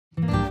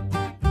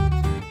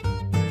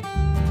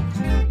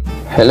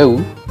Hello,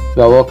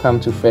 you are welcome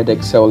to Fred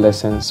Excel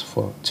lessons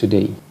for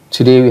today.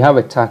 Today we have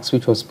a task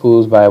which was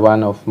posed by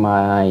one of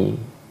my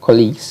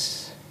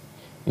colleagues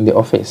in the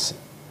office.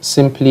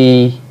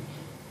 Simply,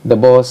 the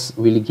boss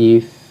really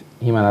gave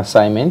him an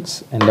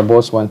assignment and the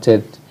boss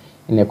wanted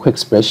in a quick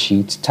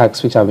spreadsheet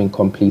tasks which have been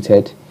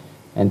completed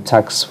and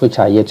tasks which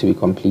are yet to be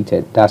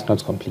completed, that's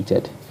not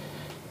completed.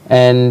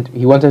 And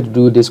he wanted to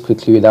do this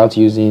quickly without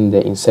using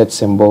the insert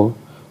symbol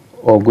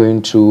or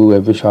going through a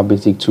Visual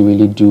Basic to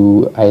really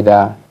do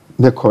either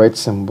the correct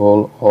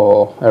symbol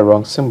or a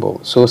wrong symbol.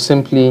 So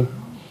simply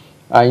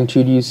I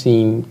introduce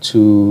him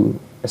to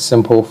a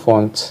simple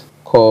font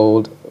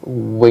called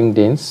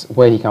Wingdings,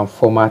 where he can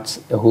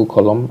format a whole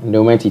column, and the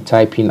moment he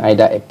type in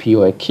either a P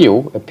or a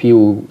Q, a P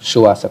will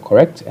show as a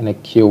correct and a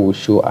Q will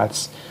show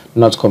as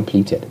not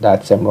completed,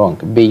 that's wrong,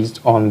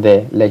 based on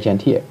the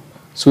legend here.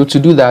 So to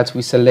do that,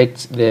 we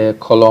select the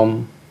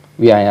column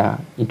we are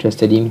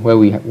interested in, where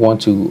we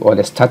want to, or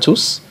the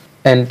status,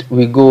 and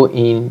we go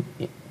in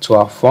to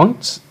our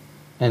font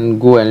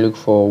and go and look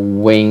for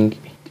Wingdings.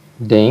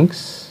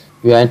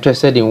 We are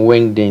interested in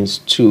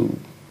Wingdings 2,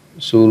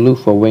 so look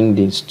for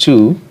Wingdings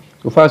 2.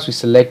 So first we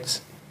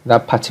select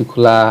that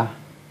particular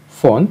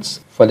font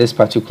for this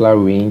particular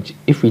range.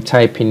 If we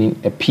type in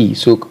a P,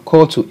 so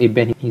call to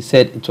Eben, he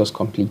said it was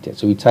completed,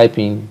 so we type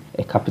in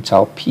a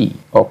capital P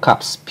or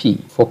caps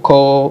P. For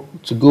call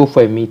to go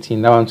for a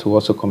meeting, that one too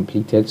also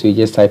completed, so you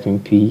just type in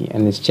P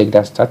and it's checked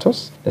that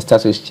status. The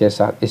status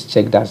is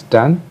checked as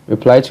done.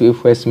 Reply to a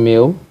first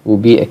mail will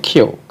be a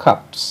Q,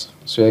 caps,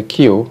 so a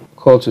Q.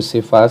 Call to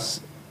save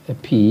as a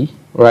P.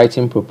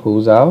 Writing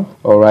proposal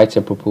or write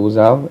a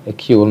proposal, a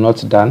Q,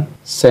 not done.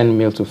 Send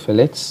mail to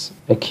fillets,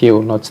 a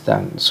Q, not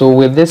done. So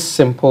with this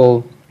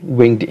simple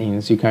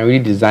Wingdings, you can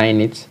really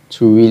design it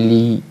to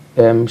really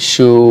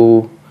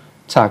show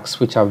tasks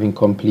which have been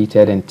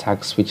completed and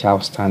tasks which are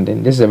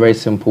outstanding. This is a very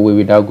simple way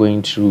without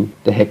going through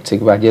the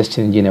hectic by just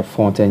changing a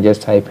font and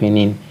just typing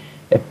in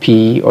a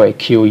P or a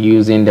Q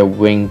using the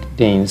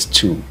Wingdings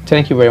 2.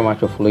 Thank you very much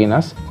for following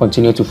us.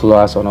 Continue to follow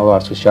us on all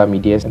our social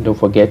medias and don't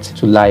forget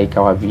to like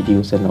our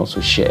videos and also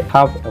share.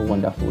 Have a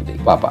wonderful day.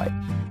 Bye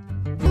bye.